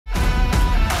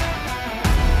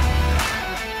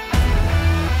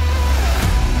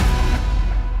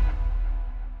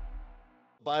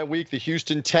bye week, the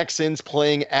Houston Texans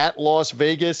playing at Las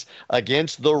Vegas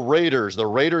against the Raiders. The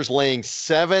Raiders laying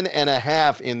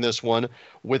 7.5 in this one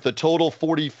with a total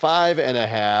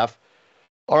 45.5.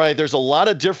 All right, there's a lot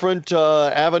of different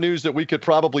avenues that we could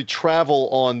probably travel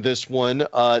on this one.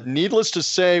 Needless to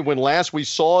say, when last we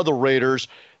saw the Raiders,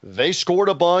 they scored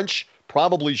a bunch.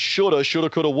 Probably shoulda,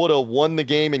 coulda, woulda won the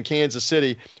game in Kansas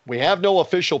City. We have no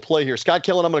official play here. Scott,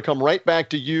 Kellen, I'm going to come right back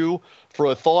to you for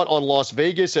a thought on Las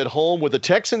Vegas at home with a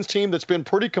Texans team that's been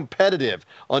pretty competitive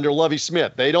under Lovie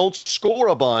Smith. They don't score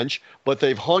a bunch, but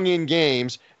they've hung in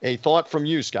games. A thought from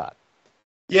you, Scott.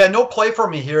 Yeah, no play for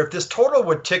me here. If this total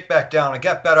would tick back down, I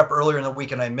got bet up earlier in the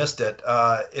week and I missed it.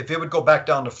 If it would go back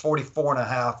down to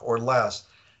 44.5 or less,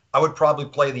 I would probably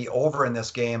play the over in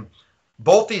this game.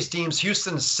 Both these teams,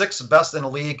 Houston's 6th best in the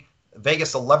league,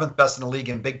 Vegas 11th best in the league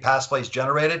in big pass plays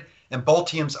generated, and both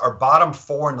teams are bottom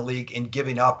 4 in the league in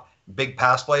giving up big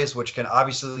pass plays, which can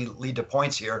obviously lead to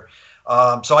points here.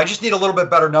 So I just need a little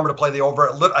bit better number to play the over.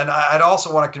 And I'd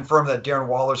also want to confirm that Darren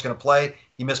Waller's going to play.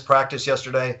 He missed practice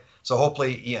yesterday, so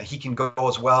hopefully he can go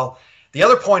as well. The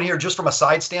other point here, just from a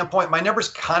side standpoint, my numbers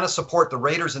kind of support the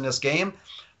Raiders in this game,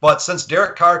 but since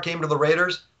Derek Carr came to the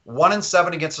Raiders,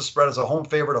 1-7 against the spread as a home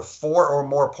favorite of 4 or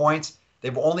more points.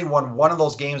 They've only won one of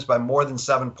those games by more than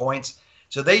 7 points.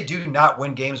 So they do not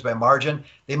win games by margin.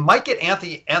 They might get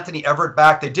Anthony Everett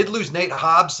back. They did lose Nate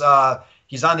Hobbs.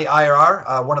 He's on the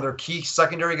IR, one of their key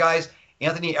secondary guys.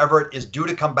 Anthony Everett is due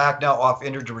to come back now off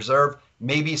injured reserve.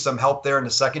 Maybe some help there in the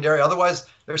secondary. Otherwise,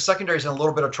 their secondary is in a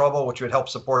little bit of trouble, which would help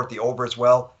support the over as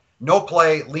well. No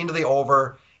play, lean to the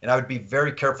over, and I would be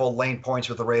very careful laying points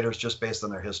with the Raiders just based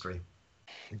on their history.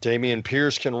 Dameon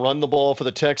Pierce can run the ball for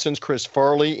the Texans. Chris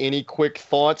Farley, any quick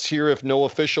thoughts here if no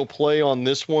official play on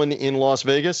this one in Las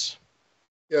Vegas?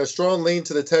 Yeah, strong lean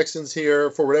to the Texans here.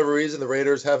 For whatever reason, the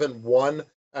Raiders haven't won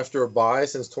after a bye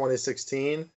since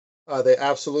 2016. They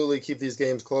absolutely keep these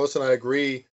games close, and I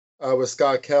agree with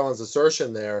Scott Kellen's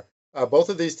assertion there. Both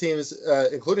of these teams,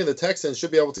 including the Texans,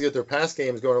 should be able to get their pass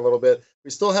games going a little bit.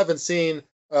 We still haven't seen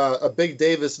a big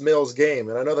Davis Mills game,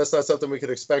 and I know that's not something we could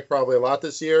expect probably a lot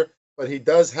this year, but he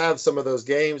does have some of those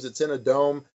games. It's in a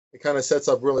dome. It kind of sets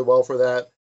up really well for that.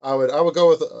 I would go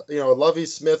with a Lovie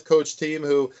Smith coach team.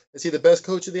 Who is he, the best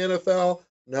coach in the NFL?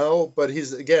 No, but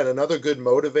he's again another good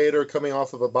motivator coming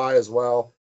off of a bye as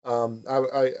well.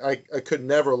 I could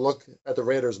never look at the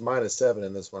Raiders -7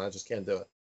 in this one. I just can't do it.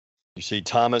 You see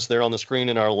Thomas there on the screen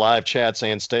in our live chat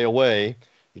saying stay away.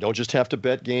 You don't just have to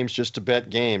bet games just to bet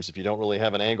games. If you don't really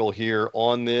have an angle here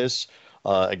on this,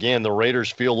 again, the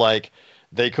Raiders feel like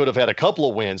they could have had a couple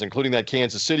of wins, including that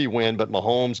Kansas City win, but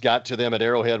Mahomes got to them at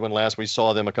Arrowhead when last we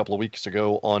saw them a couple of weeks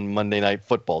ago on Monday Night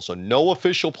Football. So no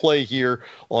official play here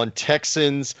on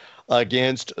Texans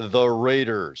against the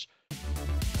Raiders.